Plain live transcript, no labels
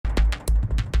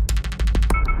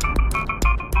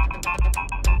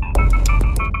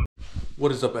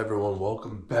What is up, everyone?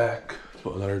 Welcome back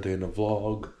to another day in the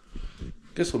vlog.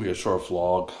 Guess it'll be a short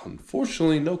vlog.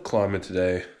 Unfortunately, no climbing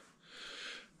today.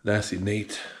 Nasty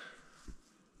Nate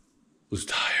was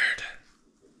tired.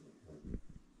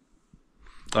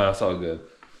 That's all good.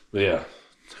 But yeah,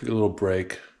 take a little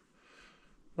break.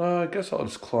 I guess I'll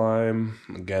just climb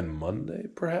again Monday,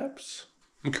 perhaps.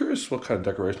 I'm curious what kind of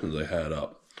decorations they had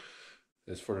up.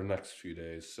 It's for the next few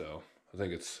days, so I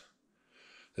think it's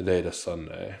the day to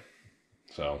Sunday.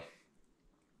 So,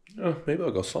 maybe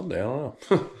I'll go Sunday. I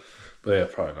don't know. But yeah,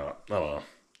 probably not. I don't know.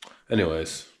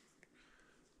 Anyways,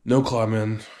 no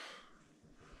climbing.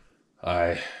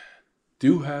 I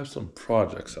do have some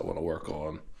projects I want to work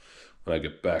on when I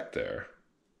get back there.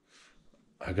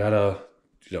 I gotta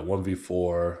do that one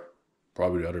V4,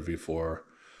 probably the other V4.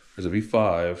 There's a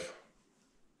V5.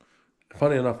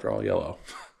 Funny enough, they're all yellow.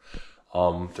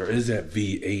 There is that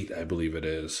V8, I believe it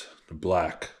is, the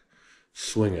black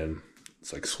swinging.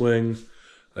 It's like swing,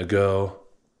 I go.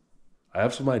 I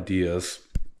have some ideas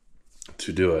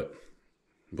to do it,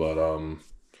 but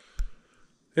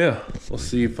yeah, we'll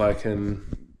see if I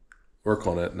can work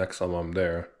on it next time I'm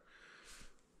there.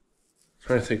 I'm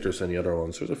trying to think if there's any other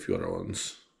ones. There's a few other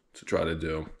ones to try to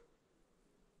do,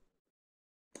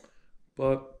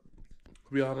 but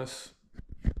to be honest,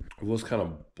 I was kind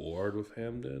of bored with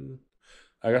Hamden.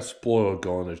 I got spoiled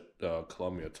going to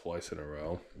Columbia twice in a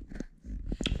row,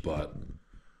 but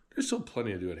there's still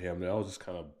plenty to do at Hamden. I was just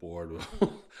kind of bored with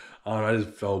I just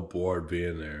felt bored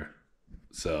being there.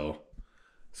 So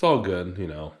it's all good, you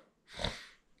know.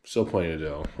 Still plenty to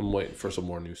do. I'm waiting for some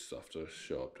more new stuff to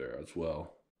show up there as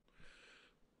well.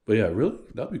 But yeah, really,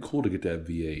 that'd be cool to get that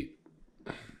V8.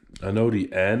 I know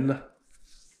the N,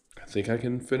 I think I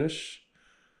can finish.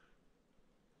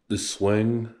 The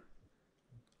swing,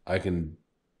 I can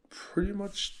pretty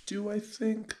much do, I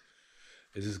think.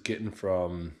 It's just getting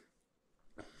from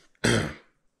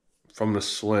the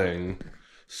swing,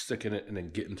 sticking it, and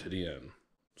then getting to the end.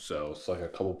 So it's like a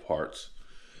couple parts.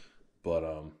 But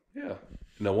yeah.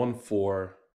 And the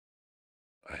 1-4,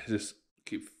 I just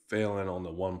keep failing on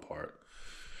the one part.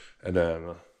 And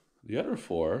then the other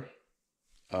 4,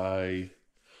 I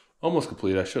almost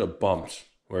completed. I should have bumped,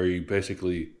 where you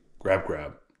basically grab,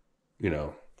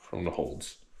 from the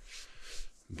holds.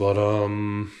 But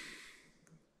trying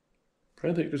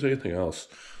to think if there's anything else.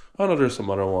 I know there's some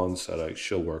other ones that I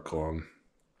should work on.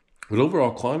 But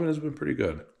overall, climbing has been pretty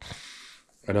good.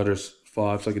 I know there's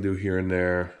 5s I can do here and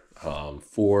there.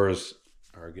 4s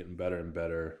are getting better and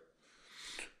better.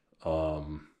 I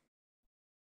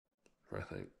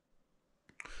think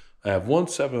I have 1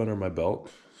 7 under my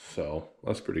belt, so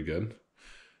that's pretty good.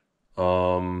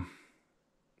 Other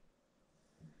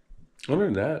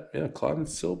than that, yeah,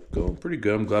 climbing's still going pretty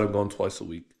good. I'm glad I'm going twice a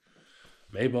week.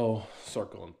 Maybe I'll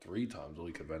start going 3 times a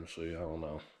week eventually. I don't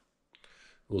know.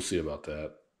 We'll see about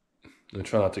that. And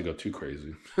try not to go too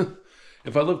crazy.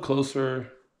 If I live closer,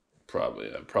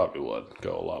 I probably would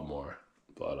go a lot more.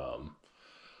 But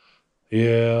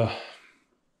yeah.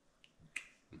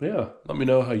 Let me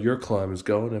know how your climb is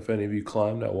going. If any of you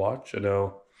climb that watch, I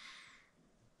know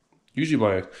usually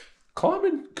my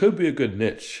climbing could be a good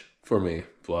niche for me,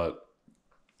 but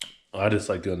I just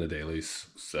like doing the dailies,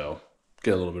 so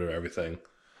get a little bit of everything.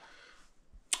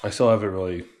 I still haven't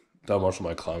really done much on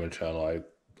my climbing channel.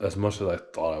 As much as I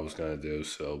thought I was gonna do,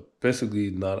 so basically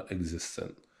not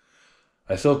existent.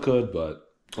 I still could,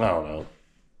 but I don't know.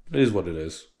 It is what it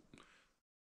is.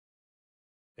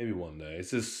 Maybe one day.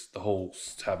 It's just the whole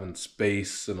having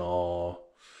space and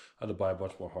all. I had to buy a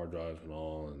bunch more hard drives and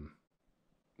all, and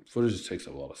footage just takes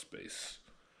up a lot of space.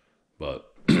 But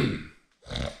I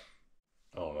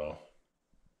don't know.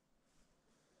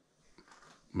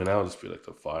 I mean, that'll just be like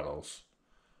the finals.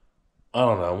 I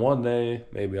don't know. One day,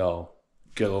 maybe I'll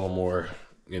get a little more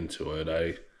into it.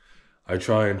 I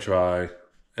try and try.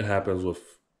 It happens with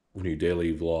when you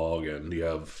daily vlog and you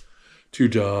have 2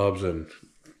 jobs and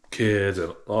kids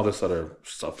and all this other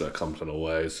stuff that comes in the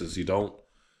way. It's just you don't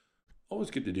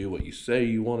always get to do what you say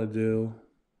you want to do.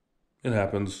 It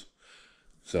happens.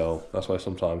 So that's why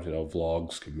sometimes,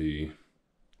 vlogs can be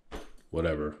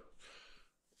whatever.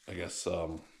 I guess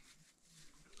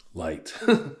light.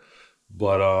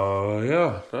 But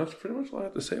yeah, that's pretty much all I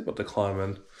have to say about the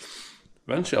climbing.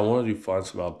 Eventually I wanted to find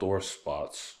some outdoor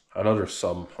spots. I know there's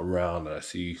some around that I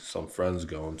see some friends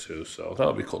going to, so that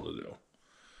would be cool to do.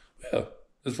 Yeah,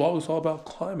 this vlog is all about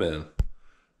climbing.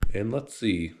 And let's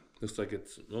see. Looks like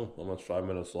it's almost 5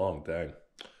 minutes long. Dang.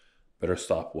 Better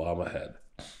stop while I'm ahead.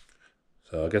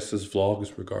 So I guess this vlog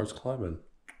is regards climbing.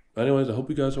 Anyways, I hope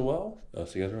you guys are well. I'll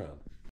see you guys around.